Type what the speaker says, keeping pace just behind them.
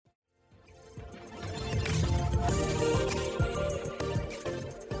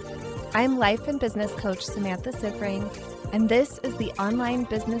I'm life and business coach Samantha Sifring, and this is the Online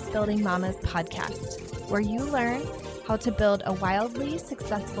Business Building Mamas podcast, where you learn how to build a wildly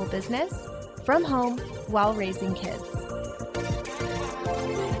successful business from home while raising kids.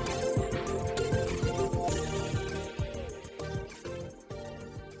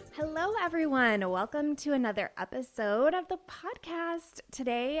 Hello, everyone. Welcome to another episode of the podcast.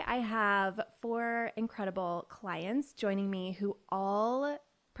 Today, I have 4 incredible clients joining me who all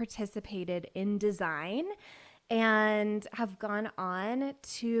participated in design and have gone on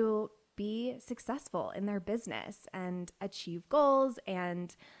to be successful in their business and achieve goals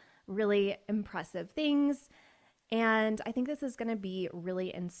and really impressive things. And I think this is going to be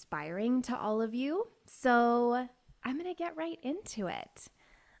really inspiring to all of you. So I'm going to get right into it.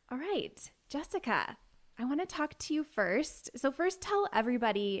 All right, Jessica, I want to talk to you first. So first, tell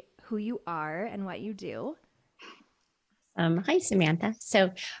everybody who you are and what you do. Hi, Samantha.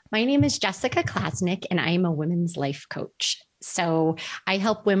 So my name is Jessica Klasnick, and I am a women's life coach. So I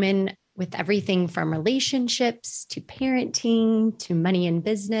help women with everything from relationships to parenting to money and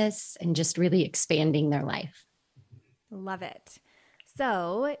business and just really expanding their life. Love it.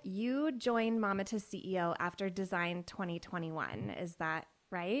 So you joined Mama to CEO after Design 2021. Is that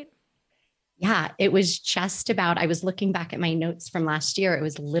right? Yeah, it was just about, I was looking back at my notes from last year. It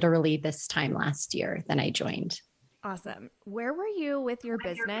was literally this time last year that I joined. Awesome. Where were you with your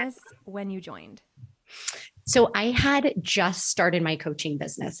business when you joined? So I had just started my coaching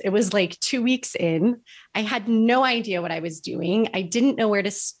business. It was like 2 weeks in. I had no idea what I was doing. I didn't know where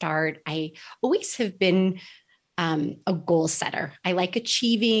to start. I always have been a goal setter. I like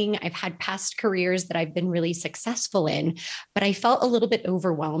achieving. I've had past careers that I've been really successful in, but I felt a little bit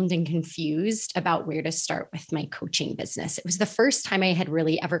overwhelmed and confused about where to start with my coaching business. It was the first time I had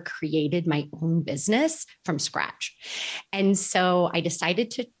really ever created my own business from scratch. And so I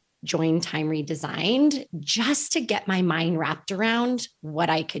decided to join Time Redesigned just to get my mind wrapped around what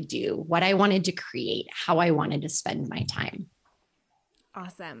I could do, what I wanted to create, how I wanted to spend my time.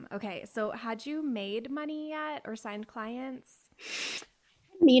 Awesome. Okay. So had you made money yet or signed clients?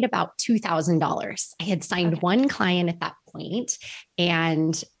 I made about $2,000. I had signed one client at that point,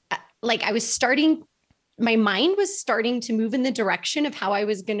 and I was starting, my mind was starting to move in the direction of how I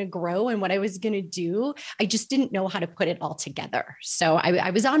was going to grow and what I was going to do. I just didn't know how to put it all together. So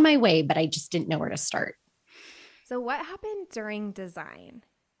I was on my way, but I just didn't know where to start. So what happened during design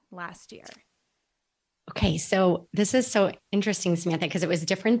last year? Okay, so this is so interesting, Samantha, because it was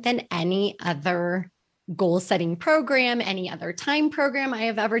different than any other goal setting program, any other time program I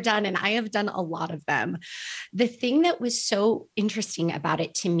have ever done. And I have done a lot of them. The thing that was so interesting about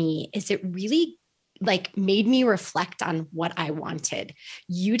it to me is it really made me reflect on what I wanted.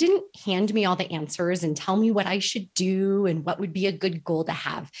 You didn't hand me all the answers and tell me what I should do and what would be a good goal to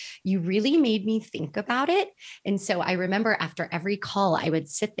have. You really made me think about it. And so I remember after every call, I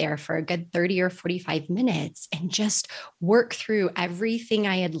would sit there for a good 30 or 45 minutes and just work through everything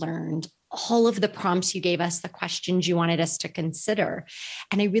I had learned, all of the prompts you gave us, the questions you wanted us to consider.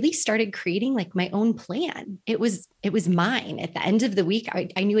 And I really started creating my own plan. It was mine. At the end of the week,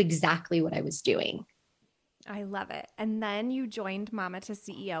 I knew exactly what I was doing. I love it. And then you joined Mama to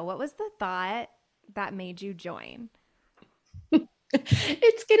CEO. What was the thought that made you join?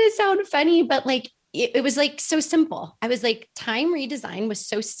 It's going to sound funny, but it was so simple. I was Time Redesign was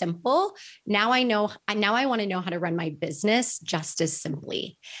so simple. Now I know, now I want to know how to run my business just as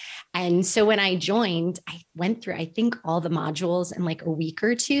simply. And so when I joined, I went through, I think, all the modules in a week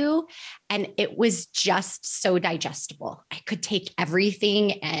or two, and it was just so digestible. I could take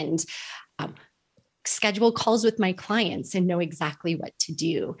everything and schedule calls with my clients and know exactly what to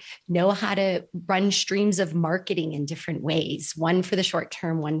do, know how to run streams of marketing in different ways, one for the short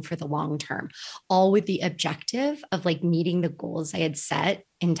term, one for the long term, all with the objective of meeting the goals I had set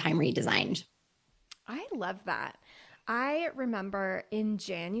in Time Redesigned. I love that. I remember in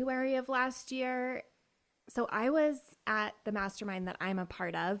January of last year, so I was at the mastermind that I'm a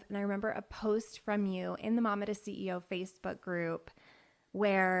part of, and I remember a post from you in the Mama to CEO Facebook group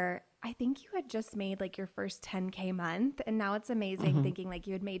where I think you had just made your first 10K month, and now it's amazing thinking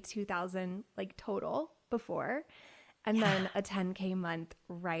you had made 2,000 total before, and then a 10K month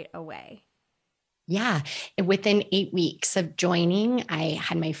right away. Yeah. Within 8 weeks of joining, I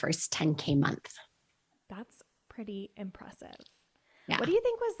had my first 10K month. That's pretty impressive. Yeah. What do you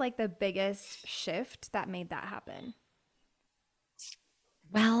think was the biggest shift that made that happen?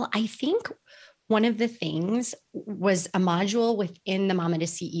 Well, I think one of the things was a module within the Mama to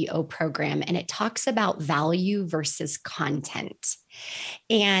CEO program, and it talks about value versus content.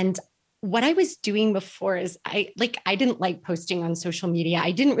 And what I was doing before is I didn't like posting on social media.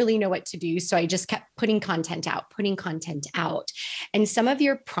 I didn't really know what to do. So I just kept putting content out. And some of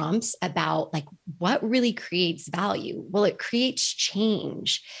your prompts about like what really creates value. Well, it creates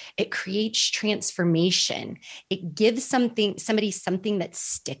change. It creates transformation. It gives somebody something that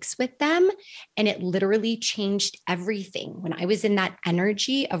sticks with them. And it literally changed everything. When I was in that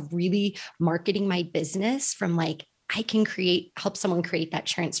energy of really marketing my business from like, I can help someone create that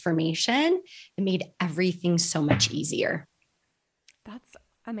transformation. It made everything so much easier. That's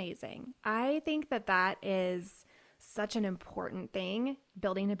amazing. I think that that is such an important thing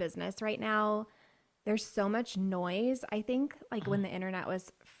building a business right now. There's so much noise. I think like when the internet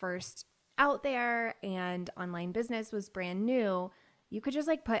was first out there and online business was brand new, you could just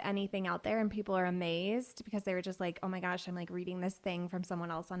like put anything out there and people are amazed because they were just like, oh my gosh, I'm like reading this thing from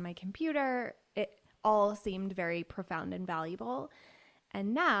someone else on my computer. It all seemed very profound and valuable.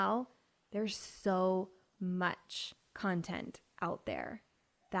 And now there's so much content out there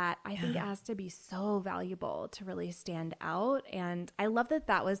that I think it has to be so valuable to really stand out. And I love that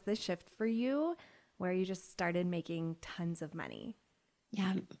that was the shift for you where you just started making tons of money.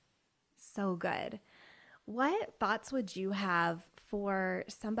 Yeah. So good. What thoughts would you have for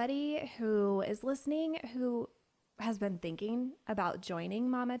somebody who is listening who has been thinking about joining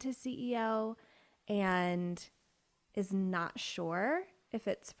Mama to CEO and is not sure if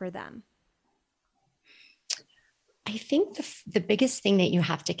it's for them? I think the biggest thing that you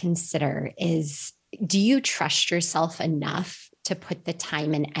have to consider is, do you trust yourself enough to put the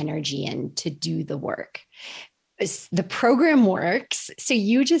time and energy in to do the work? The program works. So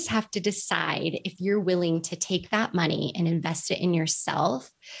you just have to decide if you're willing to take that money and invest it in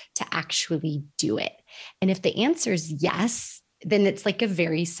yourself to actually do it. And if the answer is yes, then it's like a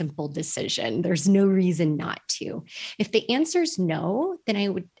very simple decision. There's no reason not to. If the answer is no, then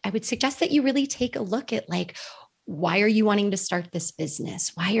I would suggest that you really take a look at like, why are you wanting to start this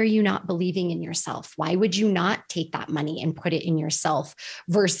business? Why are you not believing in yourself? Why would you not take that money and put it in yourself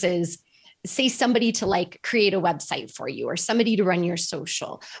versus say somebody to like create a website for you or somebody to run your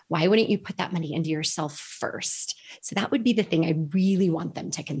social? Why wouldn't you put that money into yourself first? So that would be the thing I really want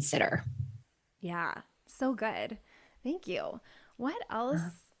them to consider. Yeah, so good. Thank you. What else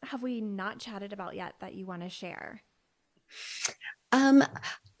have we not chatted about yet that you want to share?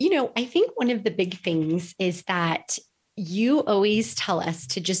 I think one of the big things is that you always tell us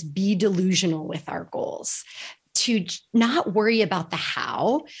to just be delusional with our goals, to not worry about the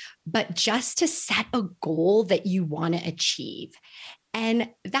how, but just to set a goal that you want to achieve. And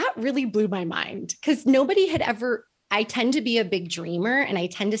that really blew my mind because nobody had ever. I tend to be a big dreamer and I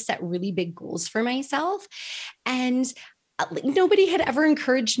tend to set really big goals for myself. And nobody had ever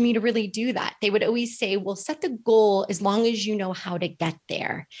encouraged me to really do that. They would always say, well, set the goal as long as you know how to get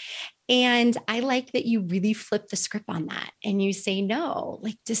there. And I like that you really flip the script on that and you say, no,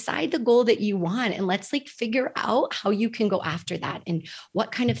 like decide the goal that you want and let's like figure out how you can go after that and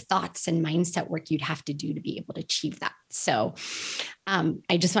what kind of thoughts and mindset work you'd have to do to be able to achieve that. So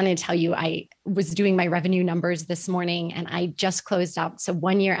I just wanted to tell you, I was doing my revenue numbers this morning and I just closed out. So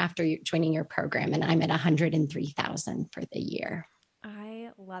 1 year after joining your program and I'm at 103,000 for the year.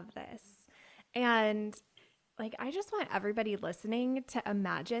 I love this. And like, I just want everybody listening to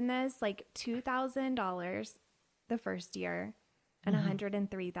imagine this, like $2,000 the first year and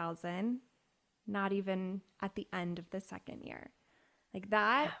 103,000, not even at the end of the second year. Like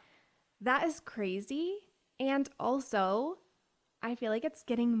that is crazy. And also, I feel like it's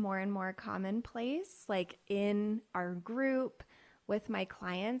getting more and more commonplace, like in our group with my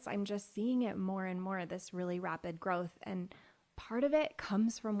clients, I'm just seeing it more and more, this really rapid growth. And part of it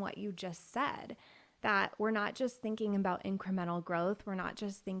comes from what you just said, that we're not just thinking about incremental growth. We're not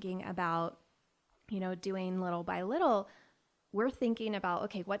just thinking about, doing little by little. We're thinking about,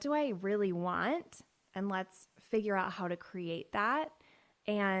 okay, what do I really want? And let's figure out how to create that.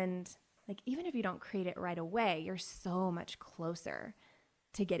 And like, even if you don't create it right away, you're so much closer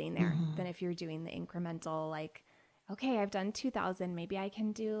to getting there than if you're doing the incremental, like, okay, I've done 2,000, maybe I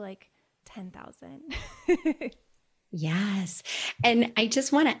can do like 10,000. Yes. And I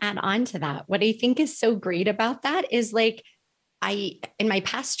just want to add on to that. What I think is so great about that is like, in my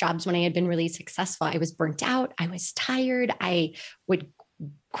past jobs, when I had been really successful, I was burnt out. I was tired. I would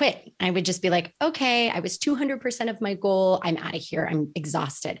quit. I would just be like, okay, I was 200% of my goal. I'm out of here. I'm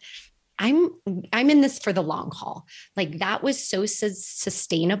exhausted. I'm in this for the long haul. Like that was so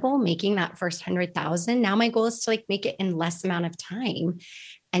sustainable making that first 100,000. Now my goal is to like make it in less amount of time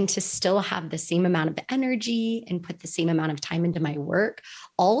and to still have the same amount of energy and put the same amount of time into my work,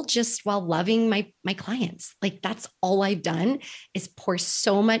 all just while loving my clients. Like that's all I've done is pour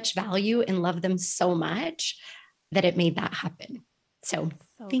so much value and love them so much that it made that happen. So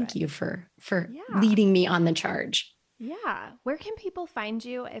thank you for leading me on the charge. Yeah. Where can people find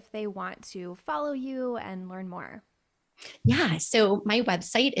you if they want to follow you and learn more? Yeah. So my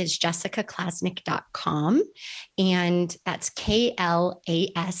website is jessicaklasnick.com, and that's KLASNICK.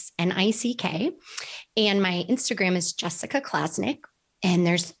 And my Instagram is Jessica Klasnick. And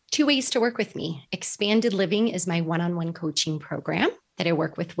there's two ways to work with me. Expanded Living is my one-on-one coaching program that I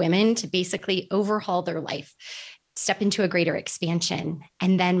work with women to basically overhaul their life, step into a greater expansion.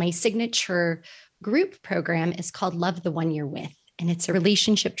 And then my signature group program is called Love the One You're With. And it's a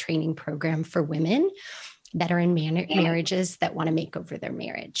relationship training program for women that are in marriages that want to make over their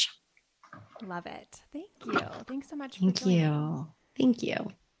marriage. Love it. Thank you. Thanks so much. Thank you. Thank you.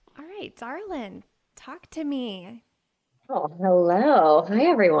 All right, Darlin, talk to me. Oh, hello. Hi,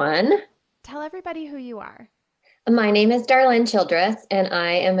 everyone. Tell everybody who you are. My name is Darlene Childress, and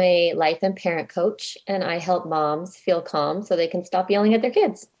I am a life and parent coach, and I help moms feel calm so they can stop yelling at their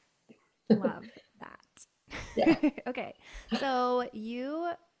kids. Love that. Yeah. Okay. So you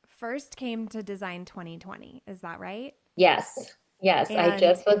first came to Design 2020. Is that right? Yes. I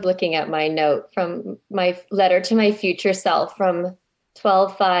just was looking at my note from my letter to my future self from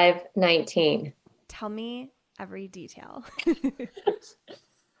 12/5/19. Tell me every detail.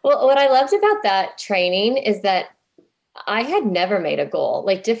 Well, what I loved about that training is that I had never made a goal,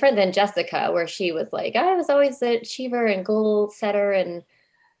 like different than Jessica, where she was like, I was always an achiever and goal setter. And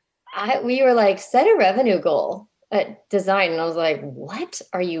we were like, set a revenue goal at Design. And I was like, what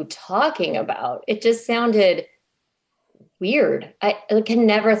are you talking about? It just sounded weird. I had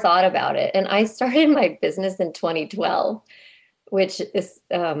never thought about it. And I started my business in 2012, which is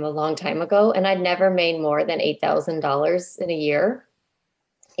a long time ago. And I'd never made more than $8,000 in a year.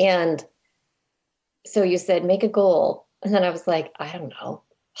 And so you said, make a goal. And then I was like, I don't know,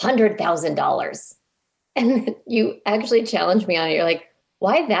 $100,000. And then you actually challenged me on it. You're like,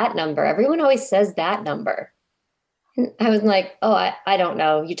 why that number? Everyone always says that number. And I was like, oh, I don't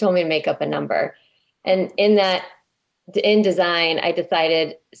know. You told me to make up a number. And in Design, I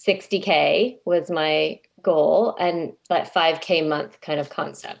decided 60K was my goal and that 5K month kind of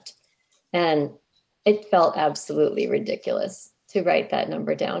concept. And it felt absolutely ridiculous to write that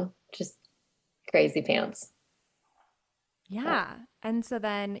number down. Just crazy pants. Yeah. And so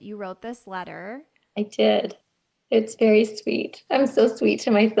then you wrote this letter. I did. It's very sweet. I'm so sweet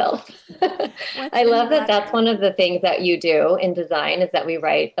to myself. I love that that's one of the things that you do in Design is that we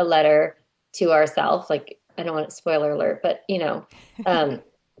write a letter to ourselves. Like, I don't want to spoiler alert, but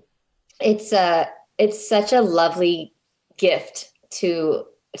it's such a lovely gift to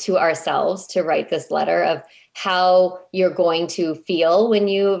ourselves to write this letter of how you're going to feel when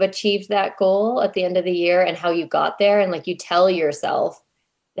you've achieved that goal at the end of the year and how you got there. And like you tell yourself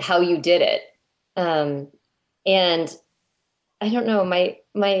how you did it. And I don't know, my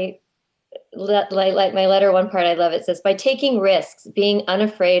letter, one part I love, it says, by taking risks, being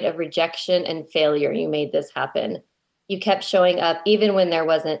unafraid of rejection and failure, you made this happen. You kept showing up even when there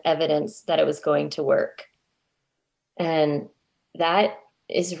wasn't evidence that it was going to work. And that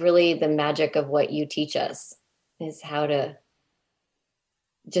is really the magic of what you teach us, is how to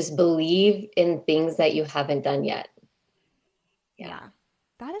just believe in things that you haven't done yet. Yeah.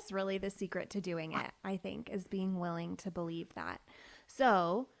 That is really the secret to doing it, I think, is being willing to believe that.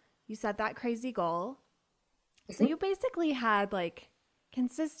 So you set that crazy goal. So you basically had like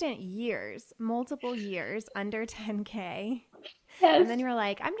consistent years, multiple years under 10K. Yes. And then you were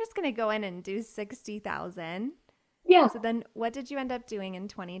like, I'm just going to go in and do 60,000. Yeah. So then what did you end up doing in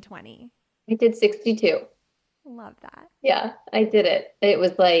 2020? I did 62. Love that. Yeah, I did it. It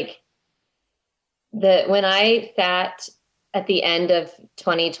was like when I sat at the end of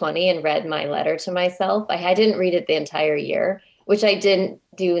 2020 and read my letter to myself, I didn't read it the entire year, which I didn't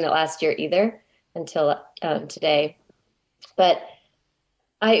do in the last year either until today. But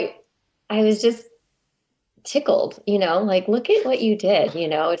I was just tickled, like, look at what you did.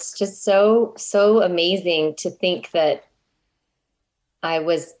 It's just so amazing to think that I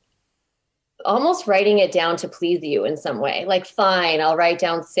was almost writing it down to please you in some way. Like, fine, I'll write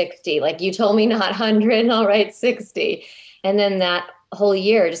down 60. Like, you told me not 100, I'll write 60. And then that whole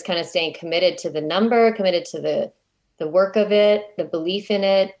year, just kind of staying committed to the number, committed to the work of it, the belief in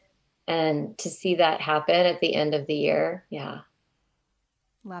it, and to see that happen at the end of the year. Yeah.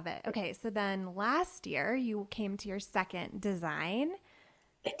 Love it. Okay. So then last year you came to your second design.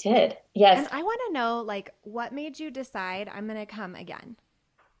 I did. Yes. And I want to know, like, what made you decide I'm going to come again?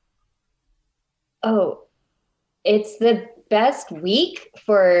 Oh, it's the best week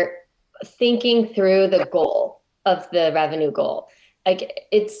for thinking through the goal of the revenue goal. Like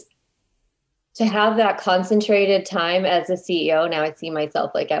it's to have that concentrated time as a CEO. Now I see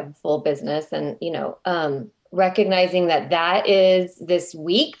myself like I have a full business and, recognizing that that is this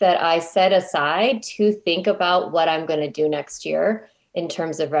week that I set aside to think about what I'm going to do next year in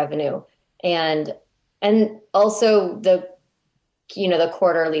terms of revenue and also the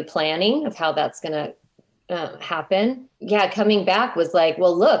quarterly planning of how that's going to happen. Yeah, coming back was like,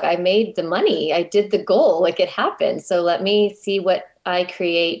 well, look, I made the money. I did the goal. Like it happened. So let me see what I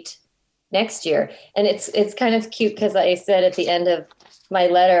create next year. And it's kind of cute because I said at the end of my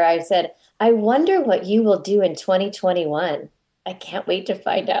letter, I said, I wonder what you will do in 2021. I can't wait to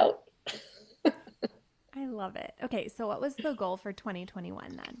find out. I love it. Okay. So what was the goal for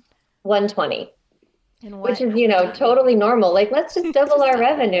 2021 then? 120. And what which is, have you done? totally normal. Like, let's just double our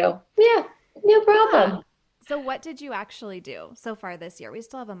revenue. Yeah, no problem. Yeah. So what did you actually do so far this year? We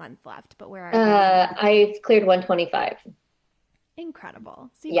still have a month left, but where are I've cleared 125. you?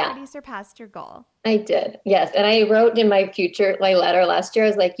 Incredible. So you Yeah. already surpassed your goal. I did. Yes. And I wrote in my letter last year, I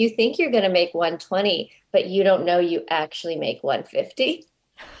was like, you think you're going to make 120, but you don't know you actually make 150.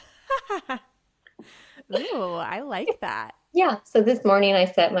 Ooh, I like that. Yeah. So this morning I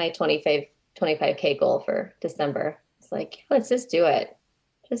set my 25K goal for December. It's like, let's just do it.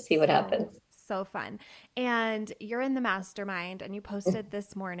 Just see what happens. So fun. And you're in the mastermind and you posted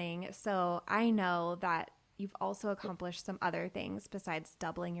this morning. So I know that you've also accomplished some other things besides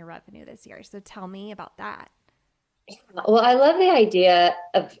doubling your revenue this year. So tell me about that. Well, I love the idea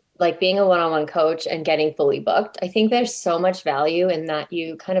of like being a one-on-one coach and getting fully booked. I think there's so much value in that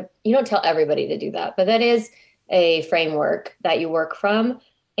you don't tell everybody to do that, but that is a framework that you work from.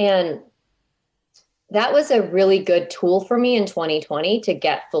 And that was a really good tool for me in 2020 to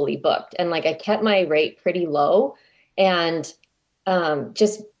get fully booked. And like I kept my rate pretty low and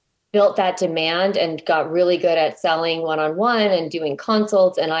just built that demand and got really good at selling one-on-one and doing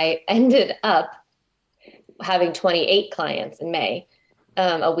consults. And I ended up having 28 clients in May,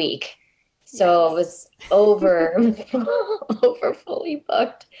 a week. So It was over, over fully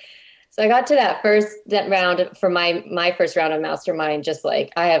booked. So I got to that round for my first round of mastermind, just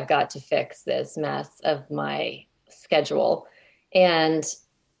like I have got to fix this mess of my schedule. And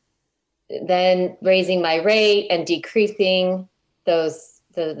then raising my rate and decreasing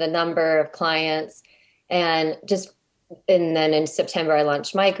the number of clients. And then in September, I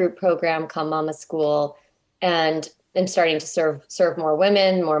launched my group program, Come Mama School, and I'm starting to serve more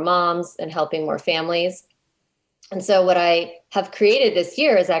women, more moms, and helping more families. And so what I have created this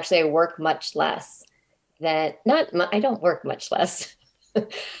year is actually I work much less I don't work much less.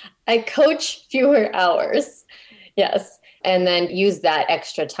 I coach fewer hours. Yes. And then use that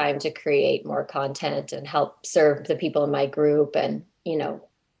extra time to create more content and help serve the people in my group and,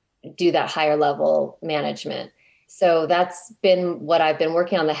 do that higher level management. So that's been what I've been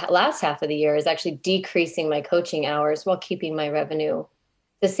working on the last half of the year is actually decreasing my coaching hours while keeping my revenue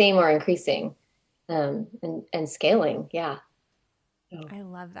the same or increasing. And scaling. Yeah. I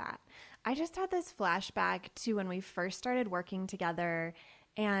love that. I just had this flashback to when we first started working together,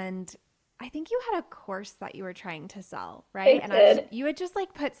 and I think you had a course that you were trying to sell, right? You had just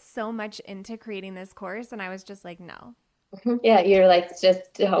like put so much into creating this course, and I was just like, no. Yeah, you're like,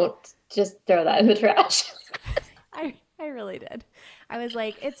 just throw that in the trash. I really did. I was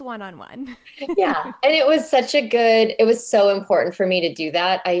like, it's one-on-one. Yeah. And it was so important for me to do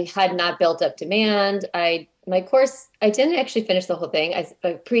that. I had not built up demand. My course, I didn't actually finish the whole thing.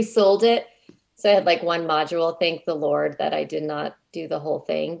 I pre-sold it. So I had like one module. Thank the Lord that I did not do the whole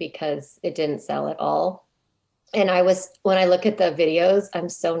thing because it didn't sell at all. And when I look at the videos, I'm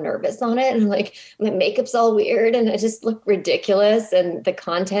so nervous on it. And I'm like, my makeup's all weird and I just look ridiculous. And the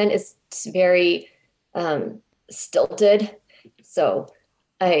content is very stilted. So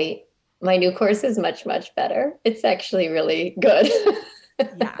my new course is much, much better. It's actually really good.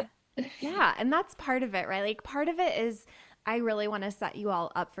 Yeah. Yeah. And that's part of it, right? Like part of it is I really want to set you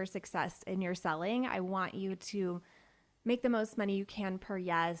all up for success in your selling. I want you to make the most money you can per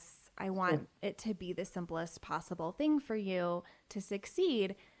yes. I want it to be the simplest possible thing for you to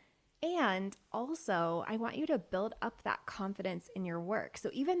succeed. And also, I want you to build up that confidence in your work. So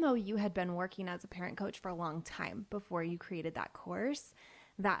even though you had been working as a parent coach for a long time before you created that course,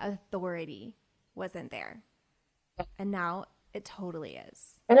 that authority wasn't there. And now It totally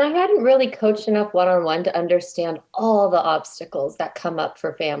is. And I hadn't really coached enough one-on-one to understand all the obstacles that come up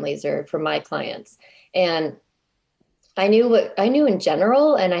for families or for my clients. And I knew what I knew in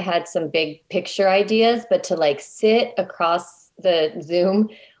general, and I had some big picture ideas, but to like sit across the Zoom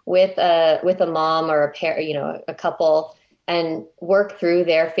with a mom or a pair, a couple, and work through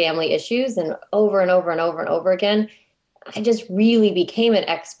their family issues and over and over and over and over again, I just really became an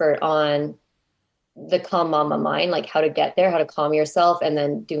expert on the calm mama mind, like how to get there, how to calm yourself, and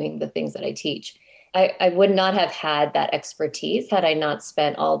then doing the things that I teach. I would not have had that expertise had I not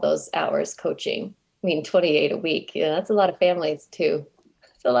spent all those hours coaching. I mean, 28 a week. Yeah, that's a lot of families too.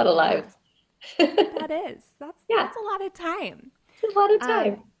 It's a lot of lives. That is. Yeah. That's a lot of time. It's a lot of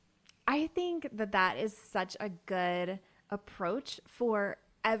time. I think that is such a good approach for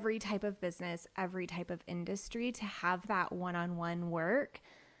every type of business, every type of industry, to have that one-on-one work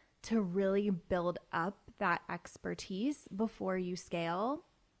to really build up that expertise before you scale,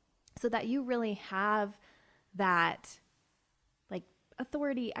 so that you really have that like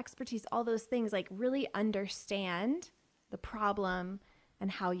authority, expertise, all those things, like really understand the problem and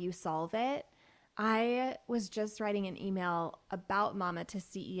how you solve it. I was just writing an email about Mama to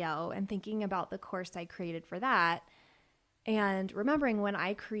CEO and thinking about the course I created for that. And remembering when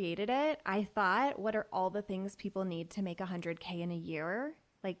I created it, I thought, what are all the things people need to make 100K in a year?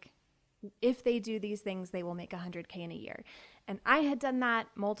 Like, if they do these things, they will make 100K in a year. And I had done that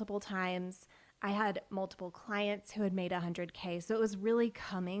multiple times. I had multiple clients who had made 100K. So it was really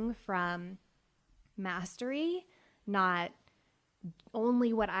coming from mastery, not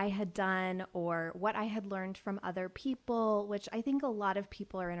only what I had done or what I had learned from other people, which I think a lot of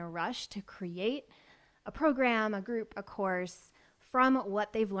people are in a rush to create a program, a group, a course from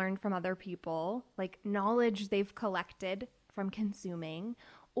what they've learned from other people, like knowledge they've collected from consuming,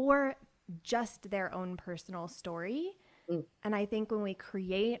 or just their own personal story. And I think when we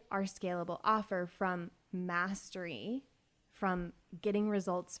create our scalable offer from mastery, from getting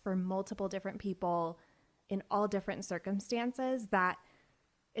results for multiple different people in all different circumstances, that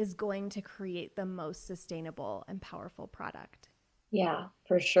is going to create the most sustainable and powerful product. Yeah,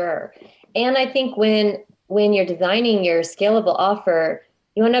 for sure. And I think when you're designing your scalable offer,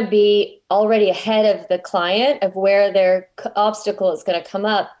 you want to be already ahead of the client of where their obstacle is going to come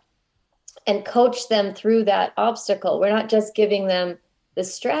up and coach them through that obstacle. We're not just giving them the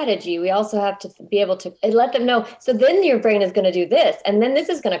strategy. We also have to be able to let them know. So then your brain is going to do this, and then this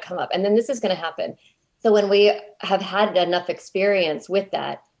is going to come up, and then this is going to happen. So when we have had enough experience with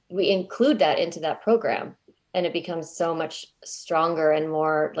that, we include that into that program, and it becomes so much stronger and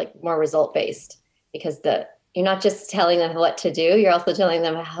more result based, because you're not just telling them what to do, you're also telling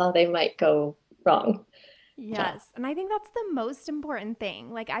them how they might go wrong. Yes. And I think that's the most important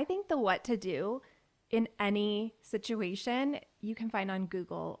thing. Like, I think the what to do in any situation you can find on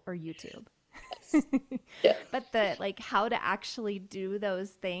Google or YouTube. Yes. Yeah. But the how to actually do those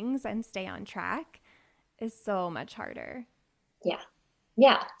things and stay on track is so much harder. Yeah.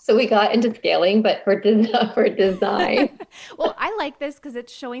 Yeah. So we got into scaling, but for design. Well, I like this because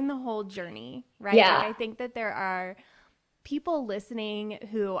it's showing the whole journey, right? Yeah. Like, I think that there are people listening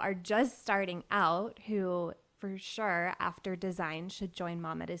who are just starting out who for sure after design should join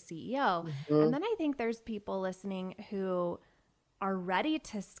Mama to CEO. Mm-hmm. And then I think there's people listening who are ready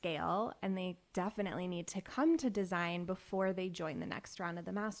to scale, and they definitely need to come to design before they join the next round of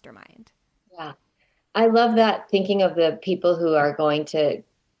the mastermind. Yeah. I love that, thinking of the people who are going to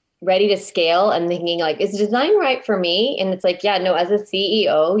ready to scale and thinking like, is design right for me? And it's like, yeah, no, as a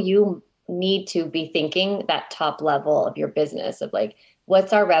CEO, you need to be thinking that top level of your business of like,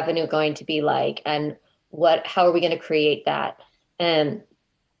 what's our revenue going to be like? And how are we going to create that? And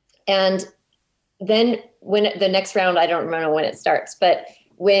then when the next round, I don't remember when it starts, but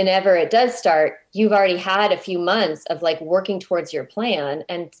whenever it does start, you've already had a few months of like working towards your plan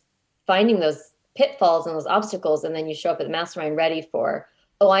and finding those pitfalls and those obstacles. And then you show up at the mastermind ready for,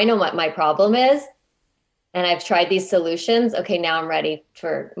 oh, I know what my problem is, and I've tried these solutions. Okay, now I'm ready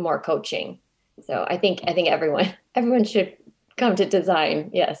for more coaching. So I think everyone should come to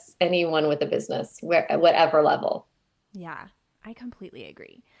design. Yes, anyone with a business, whatever level. Yeah, I completely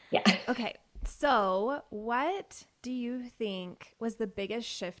agree. Yeah. Okay, so what do you think was the biggest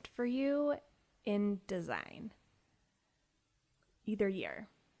shift for you in design? Either year.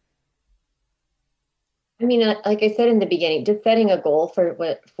 I mean, like I said in the beginning, just setting a goal for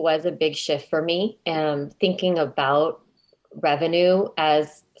what was a big shift for me, and thinking about revenue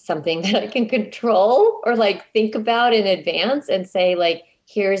as something that I can control or like think about in advance and say like,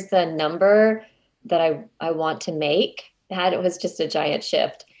 here's the number that I want to make. It was just a giant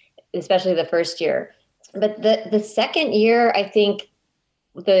shift, especially the first year. But the second year, I think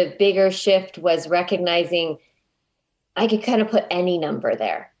the bigger shift was recognizing I could kind of put any number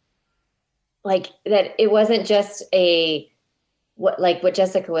there. Like that it wasn't just what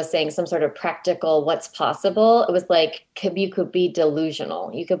Jessica was saying, some sort of practical what's possible. It was like you could be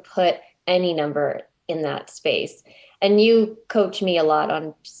delusional. You could put any number in that space. And you coach me a lot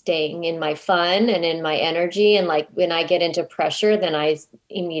on staying in my fun and in my energy. And like when I get into pressure, then I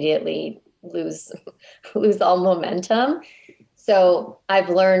immediately lose lose all momentum. So I've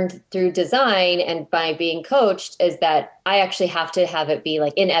learned through design and by being coached is that I actually have to have it be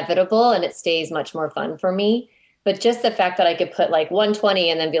like inevitable and it stays much more fun for me. But just the fact that I could put like 120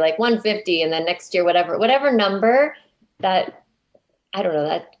 and then be like 150 and then next year, whatever number, that I don't know,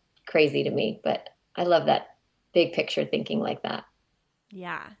 that's crazy to me, but I love that big picture thinking like that.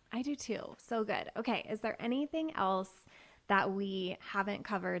 Yeah, I do too. So good. Okay. Is there anything else that we haven't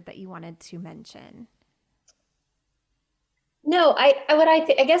covered that you wanted to mention? No,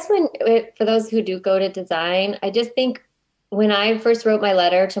 I guess for those who do go to design, I just think when I first wrote my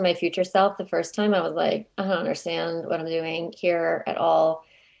letter to my future self the first time, I was like, I don't understand what I'm doing here at all.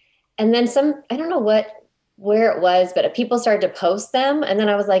 And then I don't know where it was, but people started to post them. And then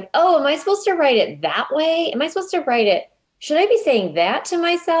I was like, oh, am I supposed to write it that way? Am I supposed to write it? Should I be saying that to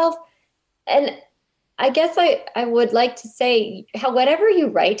myself? And I guess I would like to say whatever you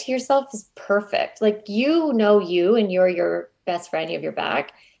write to yourself is perfect. Like, you know, you and you're your best friend, you have your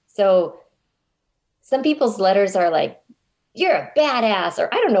back. So some people's letters are like, you're a badass, or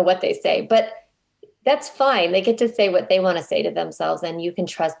I don't know what they say, but that's fine. They get to say what they want to say to themselves. And you can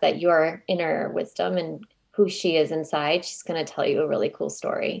trust that your inner wisdom and who she is inside, she's going to tell you a really cool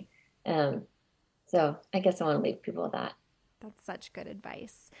story. So I guess I want to leave people with that. That's such good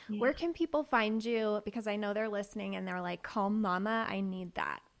advice. Yeah. Where can people find you? Because I know they're listening and they're like, Calm Mama, I need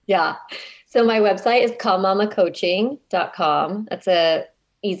that. Yeah. So my website is calmmamacoaching.com. That's a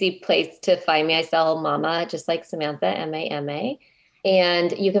easy place to find me. I spell mama just like Samantha, M-A-M-A.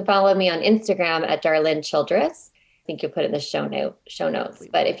 And you can follow me on Instagram at Darlene Childress. I think you'll put it in the show notes.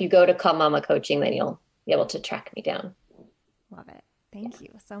 But if you go to Calm Mama Coaching, then you'll be able to track me down. Love it. Thank you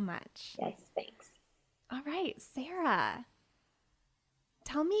so much. Yes, thanks. All right, Sarah,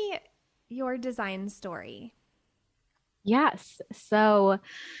 tell me your design story. Yes. So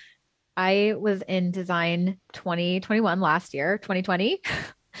I was in design 2021 last year, 2020.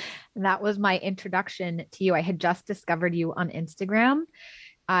 That was my introduction to you. I had just discovered you on Instagram.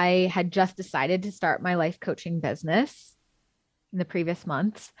 I had just decided to start my life coaching business in the previous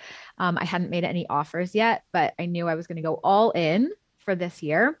months. I hadn't made any offers yet, but I knew I was going to go all in for this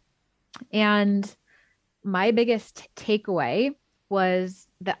year. And my biggest takeaway was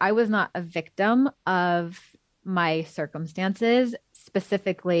that I was not a victim of my circumstances,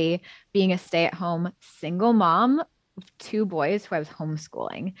 specifically being a stay-at-home single mom with 2 boys who I was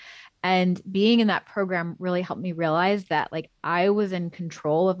homeschooling. And being in that program really helped me realize that like I was in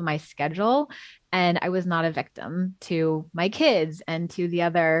control of my schedule and I was not a victim to my kids and to the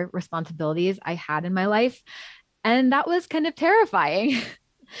other responsibilities I had in my life. And that was kind of terrifying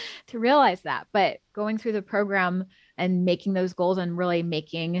to realize that. But going through the program and making those goals and really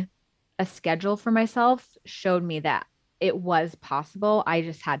making a schedule for myself showed me that it was possible. I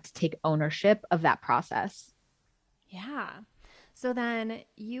just had to take ownership of that process. Yeah. So then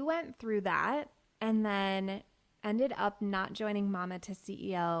you went through that and then ended up not joining Mama to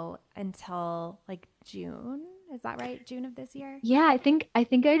CEO until like June. Is that right? June of this year? Yeah, I think I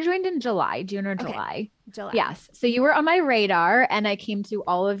joined in July, June or July. Okay. July. Yes. So you were on my radar and I came to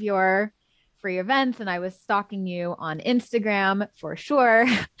all of your free events and I was stalking you on Instagram for sure.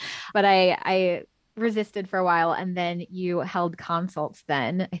 But I resisted for a while and then you held consults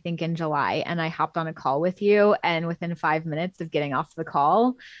then, I think in July, and I hopped on a call with you and within 5 minutes of getting off the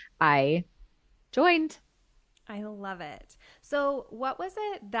call, I joined. I love it. So what was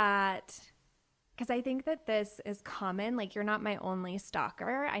it that, because I think that this is common, like you're not my only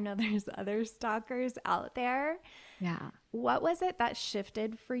stalker. I know there's other stalkers out there. Yeah. What was it that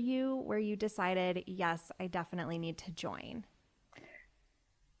shifted for you where you decided, yes, I definitely need to join?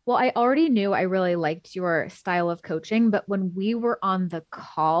 Well, I already knew I really liked your style of coaching, but when we were on the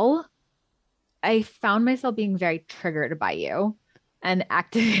call, I found myself being very triggered by you and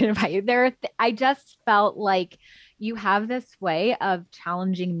activated by you. I just felt like you have this way of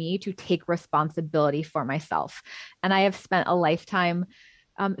challenging me to take responsibility for myself. And I have spent a lifetime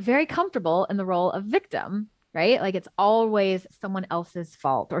very comfortable in the role of victim, right? Like it's always someone else's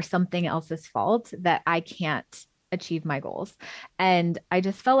fault or something else's fault that I can't achieve my goals. And I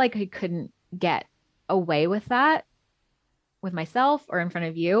just felt like I couldn't get away with that with myself or in front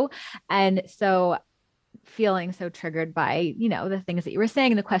of you. And so feeling so triggered by, the things that you were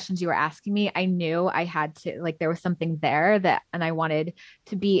saying and the questions you were asking me, I knew I had to, like, there was something there and I wanted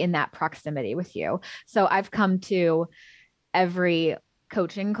to be in that proximity with you. So I've come to every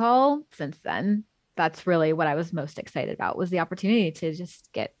coaching call since then. That's really what I was most excited about, was the opportunity to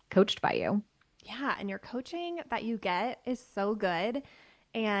just get coached by you. Yeah. And your coaching that you get is so good.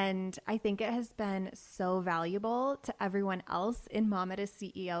 And I think it has been so valuable to everyone else in Mama to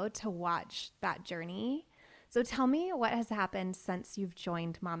CEO to watch that journey. So tell me what has happened since you've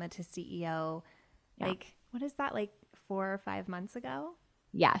joined Mama to CEO. Yeah. Like, what is that, like 4 or 5 months ago?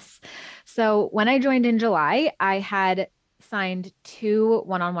 Yes. So when I joined in July, I had signed 2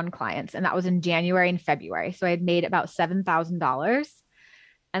 one-on-one clients, and that was in January and February. So I had made about $7,000.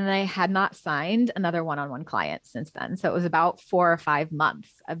 And then I had not signed another one-on-one client since then. So it was about 4 or 5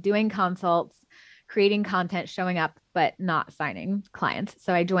 months of doing consults, creating content, showing up, but not signing clients.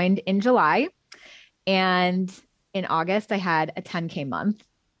 So I joined in July, and in August, I had a 10K month,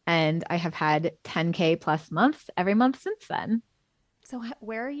 and I have had 10K plus months every month since then. So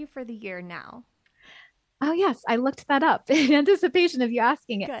where are you for the year now? Oh, yes. I looked that up in anticipation of you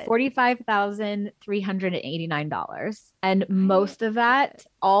asking it. Good. $45,389. And most of that,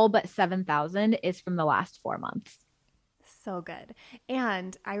 all but 7,000, is from the last 4 months. So good.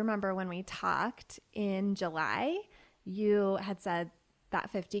 And I remember when we talked in July, you had said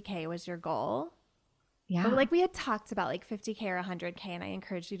that 50K was your goal. Yeah. But like we had talked about like 50K or 100K, and I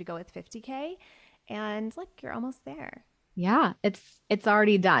encouraged you to go with 50K. And look, you're almost there. Yeah, it's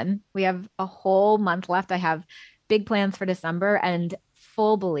already done. We have a whole month left. I have big plans for December and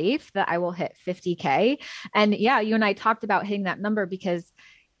full belief that I will hit 50K. And yeah, you and I talked about hitting that number because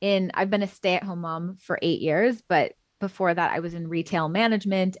I've been a stay-at-home mom for 8 years, but before that I was in retail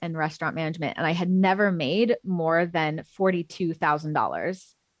management and restaurant management, and I had never made more than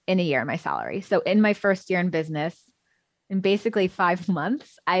 $42,000 in a year, my salary. So in my first year in business, in basically 5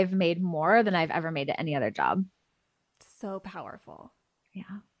 months, I've made more than I've ever made at any other job. So powerful.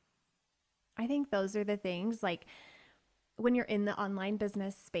 Yeah. I think those are the things, like when you're in the online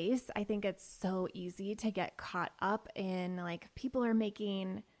business space, I think it's so easy to get caught up in like people are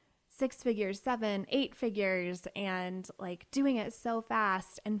making 6 figures, 7, 8 figures, and like doing it so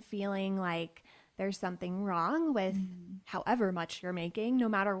fast and feeling like there's something wrong with however much you're making. No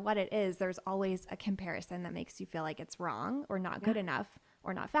matter what it is, there's always a comparison that makes you feel like it's wrong or not good enough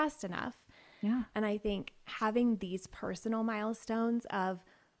or not fast enough. Yeah. And I think having these personal milestones of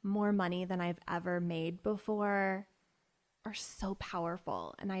more money than I've ever made before are so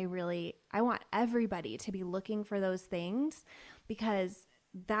powerful. And I want everybody to be looking for those things, because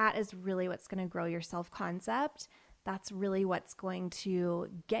that is really what's going to grow your self-concept. That's really what's going to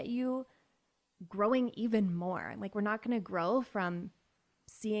get you growing even more. Like, we're not going to grow from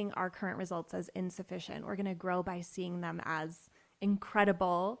seeing our current results as insufficient. We're going to grow by seeing them as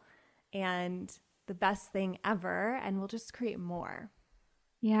incredible and the best thing ever, and we'll just create more.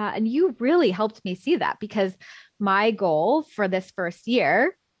 Yeah. And you really helped me see that, because my goal for this first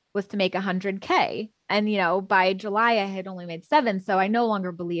year was to make 100K. And, by July, I had only made 7. So I no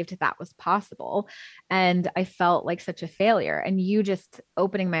longer believed that was possible. And I felt like such a failure. And you just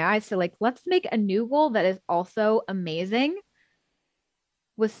opening my eyes to like, let's make a new goal that is also amazing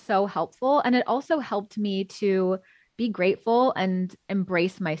was so helpful. And it also helped me to be grateful and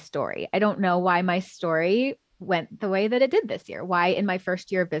embrace my story. I don't know why my story went the way that it did this year, why in my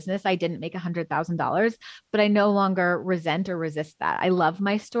first year of business I didn't make $100,000, but I no longer resent or resist that. I love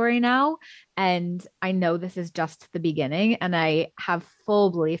my story now, and I know this is just the beginning, and I have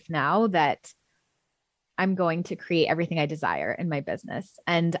full belief now that I'm going to create everything I desire in my business,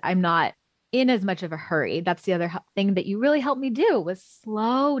 and I'm not in as much of a hurry. That's the other thing that you really helped me do, was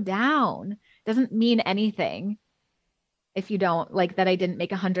slow down. Doesn't mean anything if you don't like that. I didn't make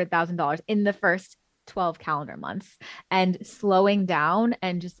 $100,000 in the first 12 calendar months, and slowing down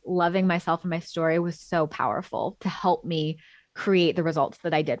and just loving myself and my story was so powerful to help me create the results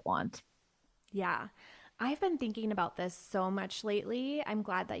that I did want. Yeah. I've been thinking about this so much lately. I'm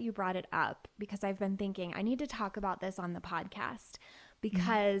glad that you brought it up, because I've been thinking I need to talk about this on the podcast,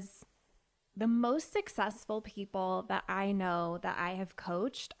 because the most successful people that I know that I have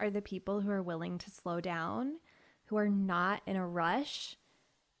coached are the people who are willing to slow down, who are not in a rush.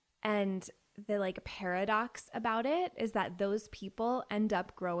 And the like paradox about it is that those people end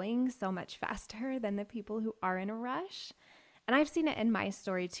up growing so much faster than the people who are in a rush. And I've seen it in my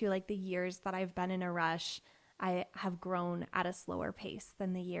story too. Like, the years that I've been in a rush, I have grown at a slower pace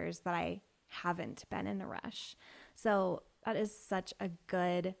than the years that I haven't been in a rush. So that is such a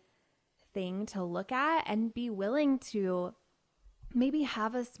good thing to look at and be willing to maybe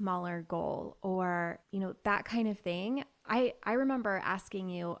have a smaller goal or, that kind of thing. I remember asking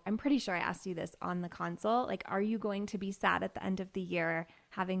you, I'm pretty sure I asked you this on the consult, like, are you going to be sad at the end of the year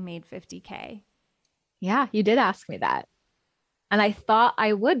having made 50K? Yeah, you did ask me that. And I thought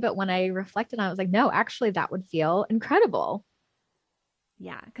I would, but when I reflected on it, I was like, no, actually, that would feel incredible.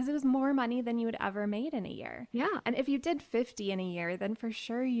 Yeah, because it was more money than you had ever made in a year. Yeah. And if you did 50 in a year, then for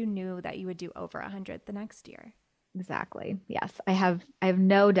sure you knew that you would do over 100 the next year. Exactly. Yes, I have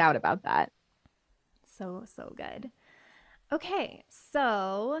no doubt about that. So, so good. Okay,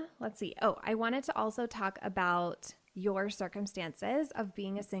 so let's see. Oh, I wanted to also talk about your circumstances of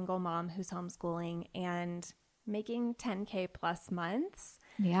being a single mom who's homeschooling and making 10K plus months.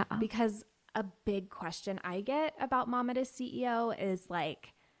 Yeah. Because a big question I get about Mama to CEO is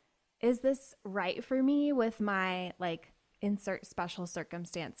like, is this right for me with my like insert special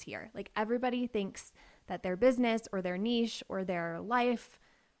circumstance here? Like everybody thinks that their business or their niche or their life,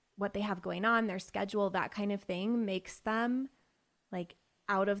 what they have going on, their schedule, that kind of thing makes them like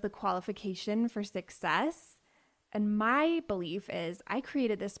out of the qualification for success. And my belief is I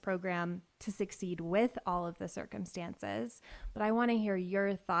created this program to succeed with all of the circumstances, but I want to hear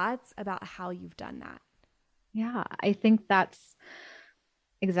your thoughts about how you've done that. Yeah, I think that's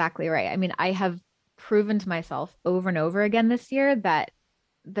exactly right. I mean, I have proven to myself over and over again this year that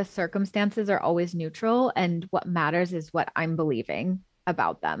the circumstances are always neutral and what matters is what I'm believing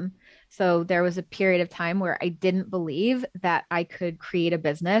about them. So there was a period of time where I didn't believe that I could create a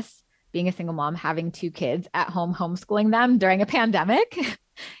business being a single mom, having two kids at home, homeschooling them during a pandemic.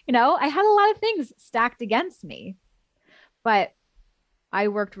 I had a lot of things stacked against me, but I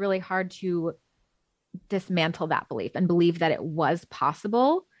worked really hard to dismantle that belief and believe that it was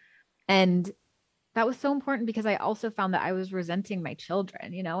possible. And that was so important because I also found that I was resenting my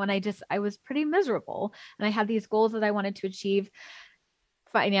children, and I was pretty miserable. And I had these goals that I wanted to achieve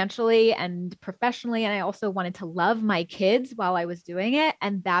financially and professionally. And I also wanted to love my kids while I was doing it.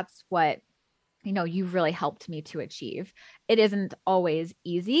 And that's what, you've really helped me to achieve. It isn't always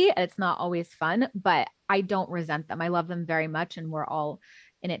easy. It's not always fun, but I don't resent them. I love them very much. And we're all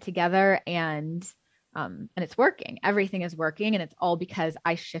in it together. And it's working. Everything is working. And it's all because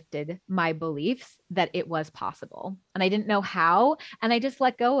I shifted my beliefs that it was possible. And I didn't know how. And I just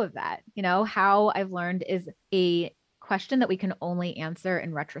let go of that. How I've learned is a question that we can only answer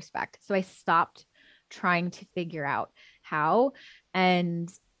in retrospect. So I stopped trying to figure out how. And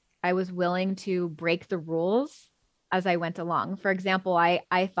I was willing to break the rules as I went along. For example, I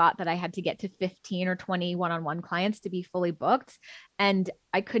thought that I had to get to 15 or 20 one-on-one clients to be fully booked. And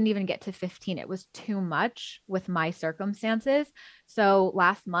I couldn't even get to 15. It was too much with my circumstances. So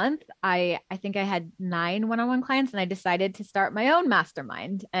last month, I think I had 9 one-on-one clients and I decided to start my own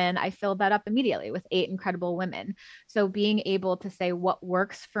mastermind. And I filled that up immediately with 8 incredible women. So being able to say what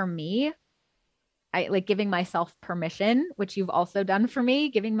works for me, I like giving myself permission, which you've also done for me,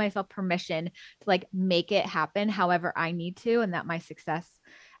 giving myself permission to like make it happen however I need to, and that my success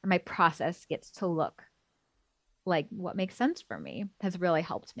and my process gets to look like what makes sense for me has really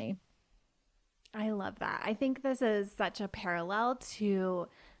helped me. I love that. I think this is such a parallel to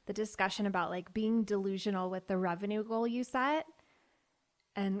the discussion about like being delusional with the revenue goal you set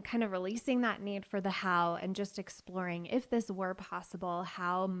and kind of releasing that need for the how and just exploring if this were possible,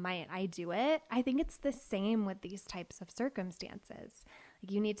 how might I do it? I think it's the same with these types of circumstances.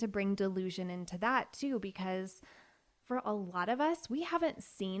 Like you need to bring delusion into that too, because for a lot of us, we haven't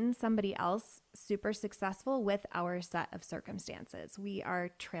seen somebody else super successful with our set of circumstances. We are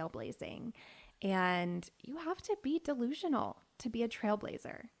trailblazing, and you have to be delusional to be a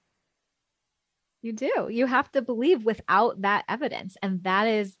trailblazer. You do. You have to believe without that evidence. And that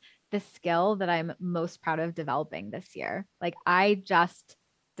is the skill that I'm most proud of developing this year. Like I just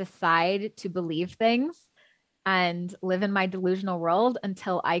decide to believe things and live in my delusional world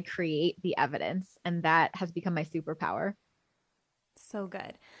until I create the evidence. And that has become my superpower. So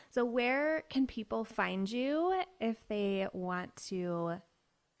good. So where can people find you if they want to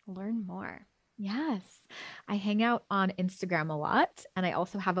learn more? Yes, I hang out on Instagram a lot, and I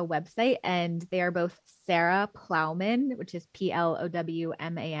also have a website, and they are both Sarah Plowman, which is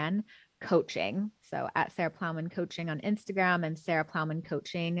Plowman coaching. So at Sarah Plowman Coaching on Instagram and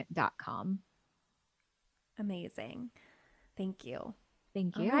sarahplowmancoaching.com. Amazing. Thank you.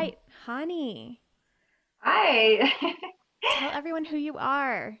 Thank you. All right, Hani. Hi. Tell everyone who you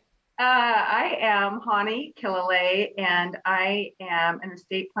are. I am Hani Killalay, and I am an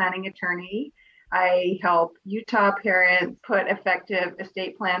estate planning attorney. I help Utah parents put effective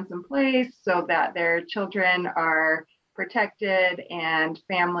estate plans in place so that their children are protected and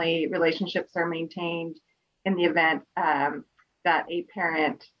family relationships are maintained in the event that a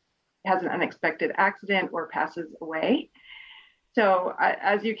parent has an unexpected accident or passes away. So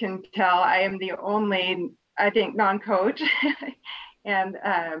as you can tell, I am the only, I think, non-coach. And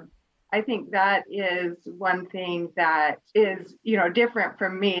I think that is one thing that is, different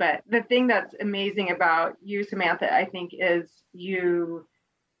from me. But the thing that's amazing about you, Samantha, I think, is you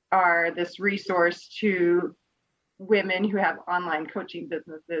are this resource to women who have online coaching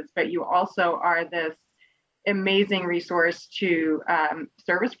businesses, but you also are this amazing resource to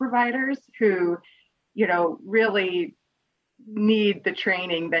service providers who, really need the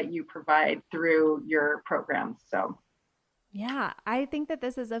training that you provide through your programs. So, yeah, I think that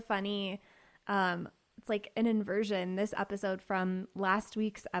this is a funny, it's like an inversion, this episode from last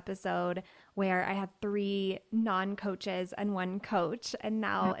week's episode where I had 3 non-coaches and 1 coach, and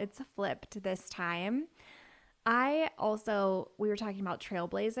now it's flipped this time. We were talking about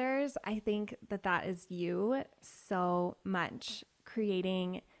trailblazers. I think that is you so much,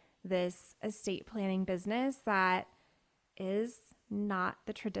 creating this estate planning business that is not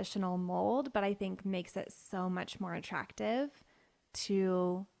the traditional mold, but I think makes it so much more attractive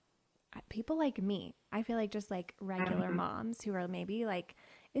to people like me. I feel like just like regular moms who are maybe like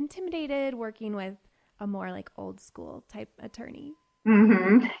intimidated working with a more like old school type attorney.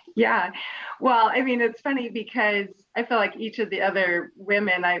 Mm-hmm. Yeah. Well, I mean, it's funny because I feel like each of the other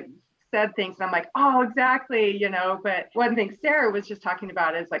women, I said things and I'm like, oh, exactly, but one thing Sarah was just talking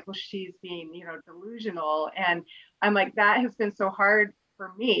about is like, well, she's being, delusional. And I'm like, that has been so hard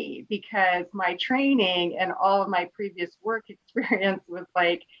for me because my training and all of my previous work experience was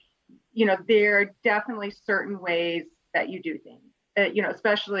like, there are definitely certain ways that you do things,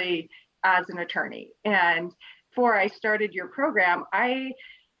 especially as an attorney. And before I started your program, I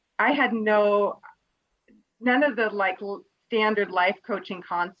had none of the like standard life coaching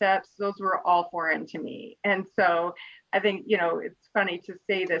concepts. Those were all foreign to me. And so I think, it's funny to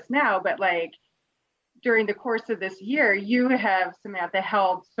say this now, but like during the course of this year, you have, Samantha,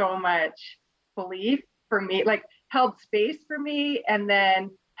 held so much belief for me, like held space for me, and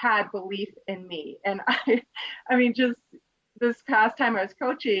then had belief in me. And I mean, just this past time I was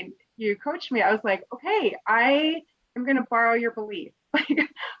coaching, you coached me, I was like, okay, I am going to borrow your belief. Like,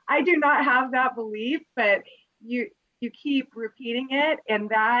 I do not have that belief, but you keep repeating it. And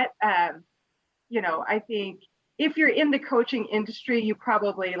that, I think if you're in the coaching industry, you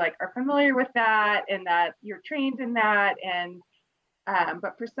probably like are familiar with that and that you're trained in that. And,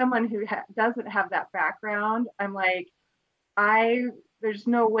 but for someone who doesn't have that background, I'm like, there's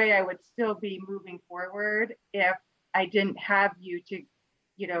no way I would still be moving forward if I didn't have you to,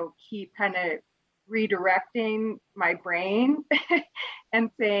 keep kind of redirecting my brain and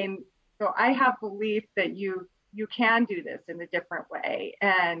saying, so I have belief that you can do this in a different way.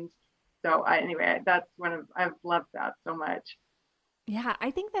 And so anyway, I've loved that so much. Yeah, I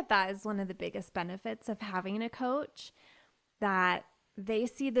think that is one of the biggest benefits of having a coach, that they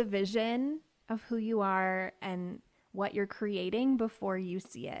see the vision of who you are and what you're creating before you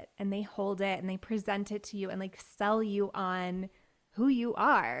see it. And they hold it and they present it to you and like sell you on who you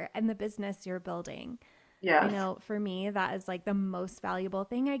are and the business you're building. Yeah. I know for me, that is like the most valuable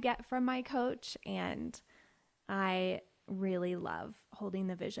thing I get from my coach. And I really love holding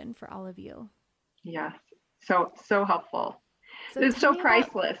the vision for all of you. Yes. So helpful. So it's so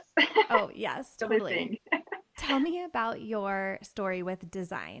priceless. Oh, yes, totally. Tell me about your story with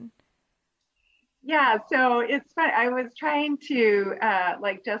design. Yeah, so it's fun. I was trying to,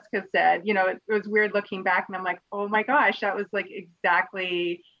 like Jessica said, it was weird looking back and I'm like, oh my gosh, that was like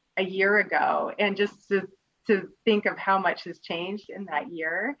exactly a year ago. And just to think of how much has changed in that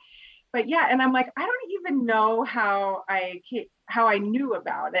year. But yeah, and I'm like, I don't even know how I knew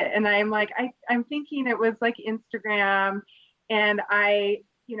about it. And I'm like, I'm thinking it was like Instagram, and I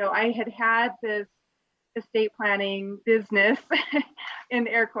had this estate planning business in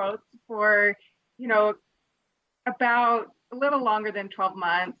air quotes for, about a little longer than 12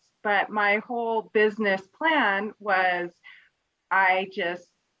 months. But my whole business plan was, I just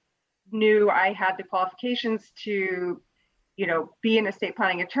knew I had the qualifications to, be an estate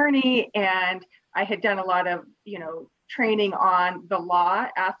planning attorney. And I had done a lot of, training on the law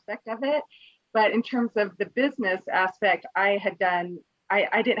aspect of it. But in terms of the business aspect, I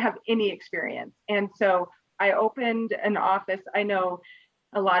didn't have any experience. And so I opened an office. I know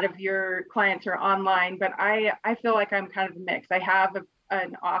a lot of your clients are online, but I feel like I'm kind of a mix. I have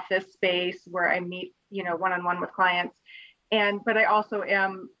an office space where I meet, one-on-one with clients. But I also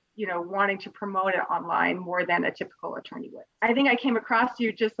am, wanting to promote it online more than a typical attorney would. I think I came across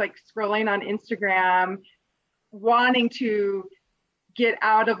you just like scrolling on Instagram, wanting to get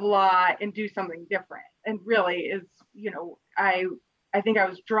out of law and do something different. And really is, I think I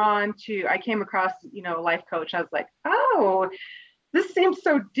was drawn to, I came across, life coach. I was like, oh, this seems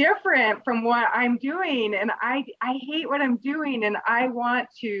so different from what I'm doing. And I hate what I'm doing. And I want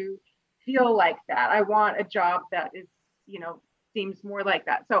to feel like that. I want a job that is, seems more like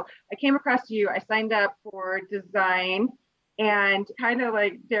that. So I came across you, I signed up for design, and kind of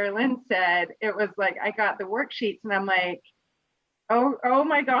like Darylyn said, it was like, I got the worksheets and I'm like, oh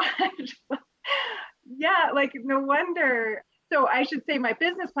my gosh. Yeah, like no wonder. So I should say my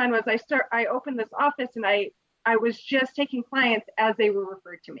business plan was I opened this office and I was just taking clients as they were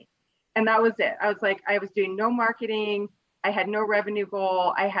referred to me. And that was it. I was like, I was doing no marketing. I had no revenue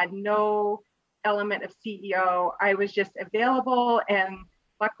goal. I had no element of CEO. I was just available and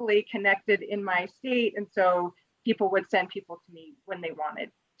luckily connected in my state. And so people would send people to me when they wanted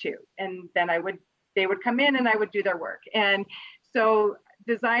to. And then they would come in and I would do their work. And so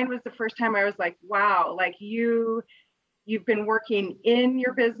design was the first time I was like, wow, like you've been working in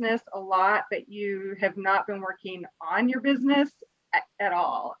your business a lot, but you have not been working on your business at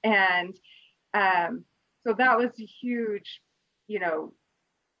all. And so that was a huge,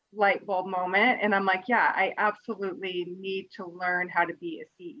 light bulb moment. And I'm like, yeah, I absolutely need to learn how to be a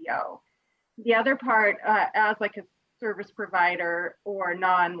CEO. The other part, as like a service provider or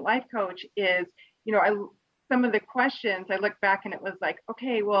non-life coach is, some of the questions I look back and it was like,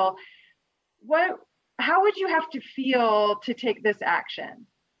 okay, well, how would you have to feel to take this action?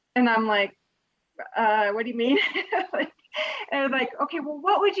 And I'm like, what do you mean? And like, okay, well,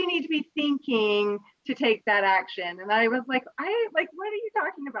 what would you need to be thinking to take that action? And I was like, what are you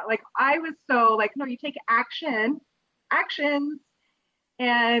talking about? Like, I was so like, no, you take actions.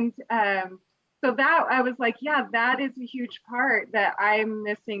 And so that I was like, yeah, that is a huge part that I'm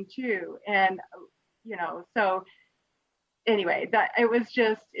missing too. And, so anyway, it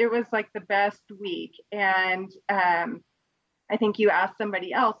was like the best week. And I think you asked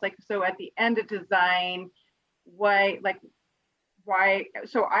somebody else, like, so at the end of design, why?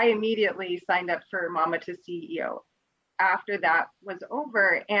 So I immediately signed up for Mama to CEO after that was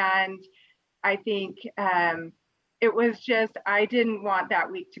over. And I think it was just, I didn't want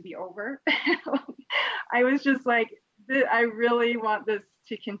that week to be over. I was just like, I really want this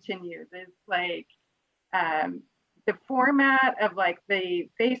to continue. This like, the format of like the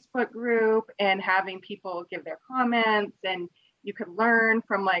Facebook group and having people give their comments, and you could learn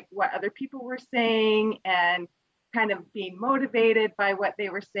from like what other people were saying and kind of being motivated by what they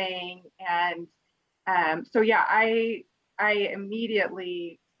were saying. And so, yeah, I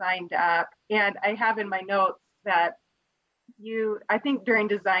immediately signed up, and I have in my notes that I think during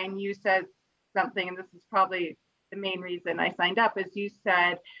design, you said something, and this is probably the main reason I signed up, is you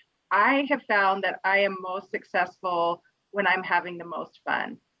said, I have found that I am most successful when I'm having the most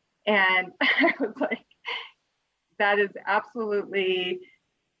fun. And I was like, that is absolutely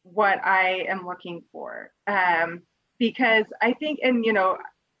what I am looking for. Because I think,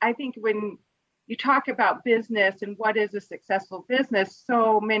 I think when you talk about business and what is a successful business,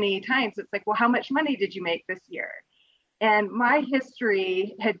 so many times it's like, well, how much money did you make this year? And my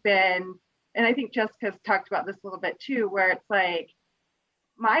history had been, and I think Jessica's talked about this a little bit too, where it's like,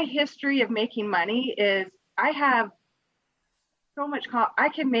 my history of making money is I have so much, I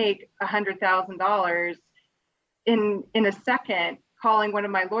can make $100,000 in a second calling one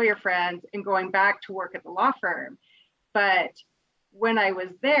of my lawyer friends and going back to work at the law firm. But when I was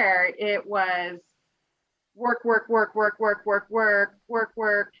there, it was work,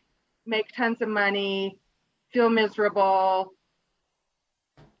 make tons of money, feel miserable,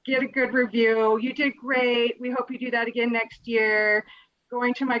 get a good review. You did great. We hope you do that again next year.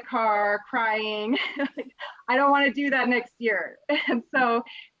 Going to my car, crying. I don't want to do that next year. And so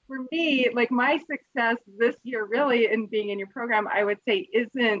for me, like my success this year really in being in your program, I would say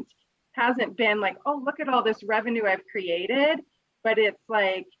hasn't been like, oh, look at all this revenue I've created, but it's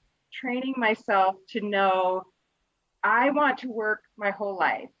like training myself to know I want to work my whole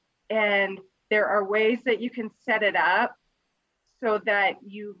life. And there are ways that you can set it up so that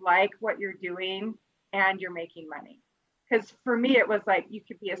you like what you're doing and you're making money. Because for me, it was like, you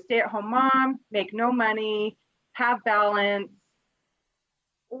could be a stay-at-home mom, make no money, have balance,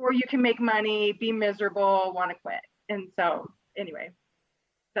 or you can make money, be miserable, want to quit. And so anyway,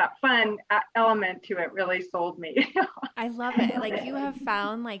 that fun element to it really sold me. I love it. Like you have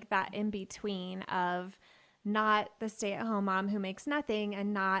found like that in between of not the stay-at-home mom who makes nothing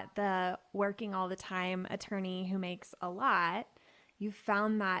and not the working all the time attorney who makes a lot. You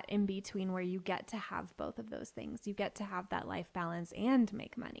found that in between where you get to have both of those things. You get to have that life balance and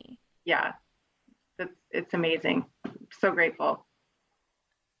make money. Yeah, it's amazing. I'm so grateful.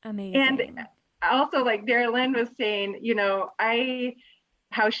 Amazing. And also, like Darylyn was saying,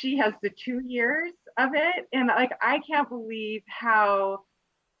 how she has the 2 years of it. And like, I can't believe how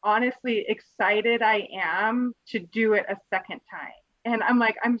honestly excited I am to do it a second time. And I'm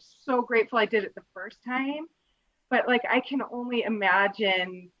like, I'm so grateful I did it the first time, but like, I can only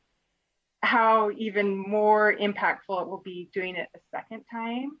imagine how even more impactful it will be doing it a second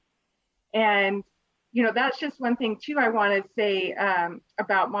time. And, that's just one thing too, I want to say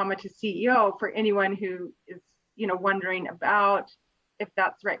about Mama to CEO for anyone who is, wondering about if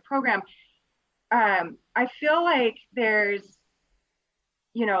that's the right program. I feel like there's,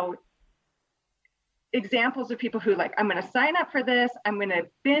 examples of people who like, I'm going to sign up for this. I'm going to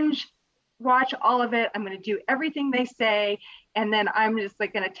binge watch all of it. I'm going to do everything they say. And then I'm just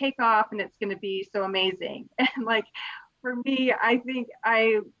like going to take off and it's going to be so amazing. And like, for me, I think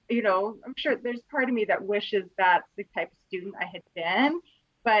I'm sure there's part of me that wishes that's the type of student I had been,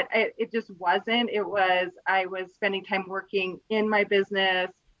 but it just wasn't. I was spending time working in my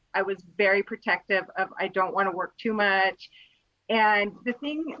business. I was very protective of, I don't want to work too much. And the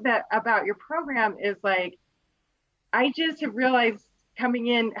thing that about your program is like, I just have realized coming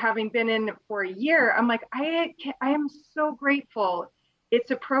in, having been in for a year, I'm like, I am so grateful it's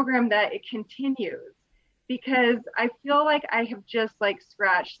a program that it continues, because I feel like I have just like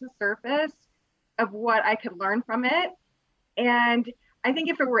scratched the surface of what I could learn from it. And I think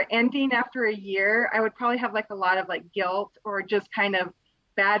if it were ending after a year, I would probably have like a lot of like guilt or just kind of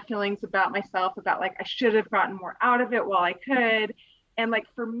bad feelings about myself, about like, I should have gotten more out of it while I could. And like,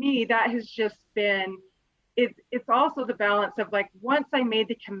 for me, that has just been, it's also the balance of like, once I made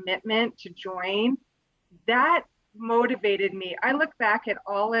the commitment to join, that motivated me. I look back at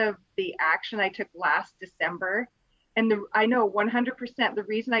all of the action I took last December, and I know 100% the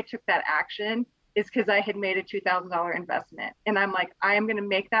reason I took that action is because I had made a $2,000 investment. And I'm like, I am going to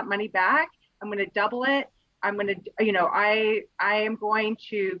make that money back. I'm going to double it. I'm going to, I am going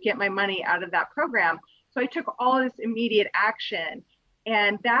to get my money out of that program. So I took all this immediate action,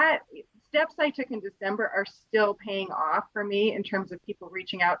 and that steps I took in December are still paying off for me in terms of people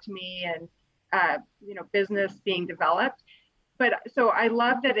reaching out to me and, business being developed. But so I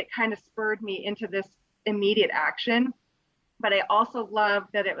love that it kind of spurred me into this immediate action, but I also love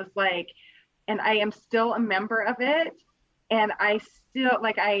that it was like, and I am still a member of it. And I still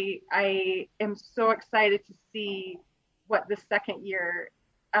like, I am so excited to see what the second year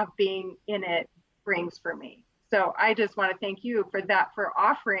of being in it brings for me. So I just want to thank you for that, for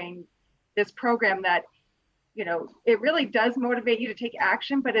offering this program that, it really does motivate you to take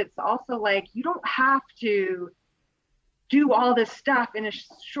action, but it's also like, you don't have to do all this stuff in a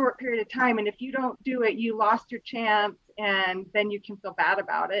short period of time. And if you don't do it, you lost your chance, and then you can feel bad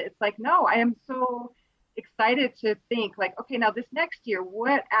about it. It's like, no, I am so excited to think like, okay, now this next year,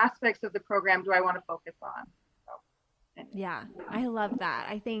 what aspects of the program do I want to focus on? So, yeah, I love that.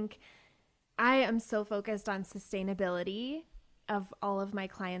 I think I am so focused on sustainability of all of my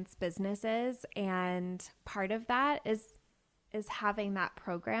clients' businesses, and part of that is having that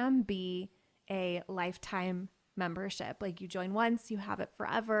program be a lifetime membership. Like, you join once, you have it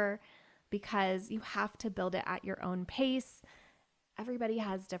forever, because you have to build it at your own pace. Everybody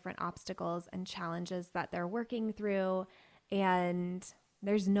has different obstacles and challenges that they're working through, and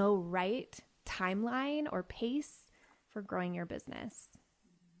there's no right timeline or pace for growing your business.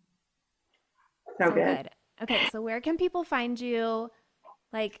 So good. Okay, so where can people find you?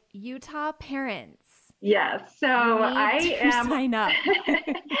 Like, Utah Parents. Yes. So I am sign up.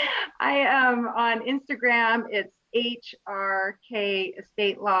 I am on Instagram. It's HRK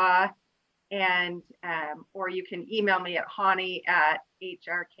Estate Law, and or you can email me at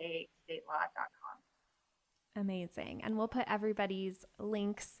hani@hrkstatelaw.com. Amazing. And we'll put everybody's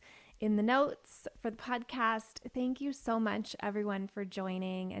links in the notes for the podcast. Thank you so much, everyone, for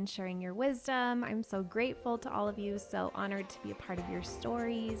joining and sharing your wisdom. I'm so grateful to all of you. So honored to be a part of your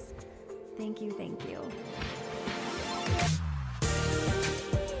stories. Thank you. Thank you.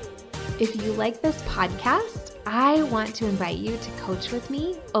 If you like this podcast, I want to invite you to coach with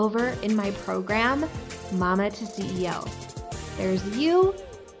me over in my program, Mama to CEO. There's you,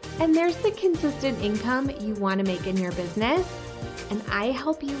 and there's the consistent income you want to make in your business, and I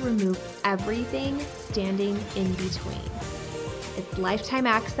help you remove everything standing in between. It's lifetime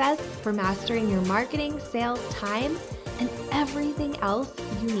access for mastering your marketing, sales, time, and everything else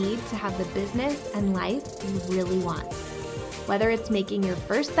you need to have the business and life you really want. Whether it's making your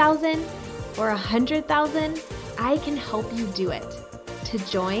first 1,000 or 100,000, I can help you do it. To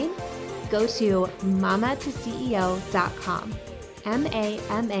join, go to mamatoceo.com,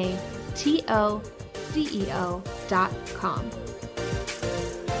 mamatoceo.com.